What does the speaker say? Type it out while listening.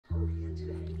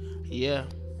Yeah.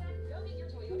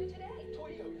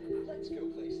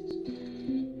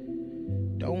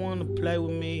 Don't wanna play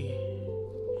with me.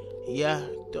 Yeah,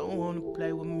 don't wanna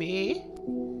play with me.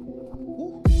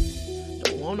 Woo.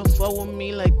 Don't wanna fuck with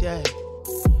me like that.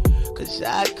 Cause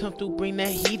I come through, bring that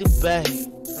heater back.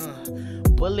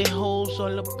 Bullet holes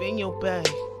all up in your back.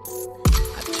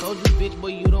 I told you, bitch,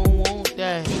 but you don't want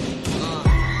that.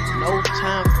 No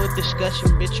time for discussion,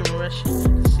 bitch, I'm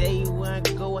rushing. Say where I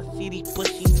go, I see these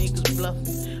pussy niggas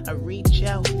bluffing. I reach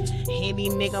out, handy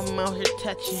nigga, I'm out here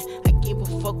touching. I give a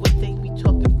fuck what they be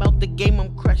talking about, the game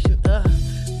I'm crushing.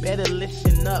 Better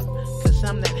listen up, cause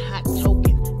I'm that hot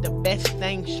token, the best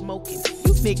thing smoking.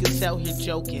 You niggas out here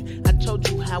joking. I told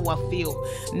you how I feel,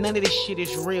 none of this shit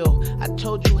is real. I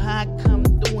told you how I come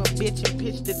through and bitch and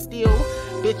pitch the deal.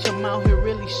 Bitch, I'm out here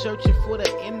really searching for the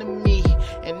enemy.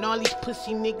 And all these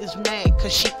pussy niggas mad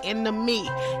cause she into me.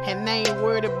 And I ain't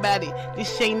worried about it.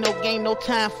 This ain't no game, no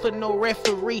time for no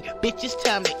referee. Bitch, it's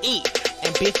time to eat.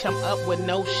 And bitch, I'm up with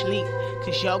no sleep.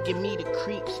 Cause y'all give me the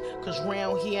creeps. Cause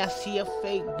round here I see a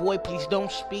fake boy, please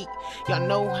don't speak. Y'all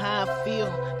know how I feel,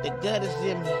 the gut is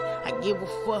in me. I give a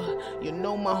fuck, you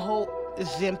know my hope is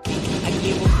empty. I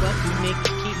give a fuck, you niggas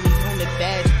keep me on the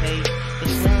dash page.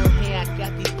 Cause round here I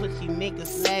got these pussy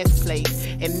niggas last place.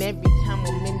 And every time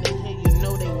I'm in the hood, you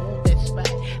know they want that spot.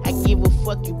 I give a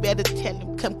fuck, you better tell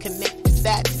them come connect the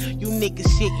dots. You niggas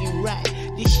sitting right,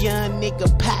 this young nigga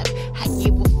pop. I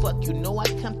give a fuck, you know I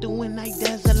come through and I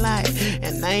does a lot.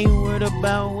 And I ain't worried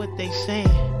about what they saying,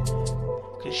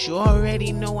 cause you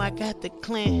already know I got the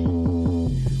clan.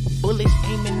 Bullets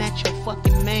aiming at your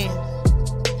fucking man.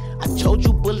 I told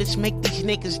you bullets make these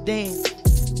niggas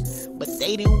dance. But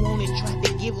they didn't want it, tried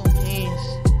to give them hands.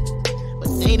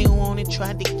 But they didn't want it,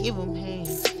 tried to give them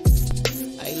hands.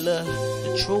 Hey look,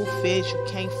 the truth is you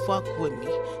can't fuck with me.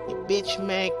 Your bitch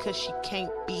mad cause she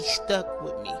can't be stuck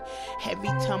with me. Every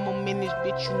time I'm in this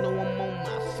bitch, you know I'm on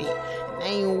my feet. And I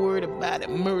ain't worried about it,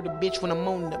 murder bitch when I'm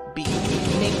on the beat.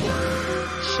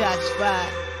 Nigga, shots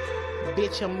fired.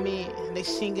 Bitch, I'm in. They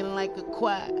singing like a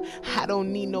choir. I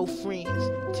don't need no friends.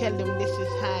 Tell them this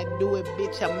is how I do it,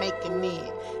 bitch. I make an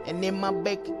end. And in my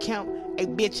bank account, hey,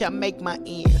 bitch, I make my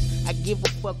ends. I give a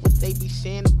fuck what they be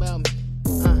saying about me.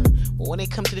 But when it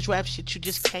comes to this rap shit, you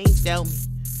just can't doubt me.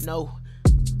 No.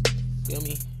 Feel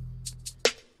me?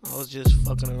 I was just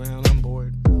fucking around. I'm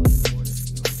bored early in the morning.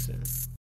 You know what I'm saying?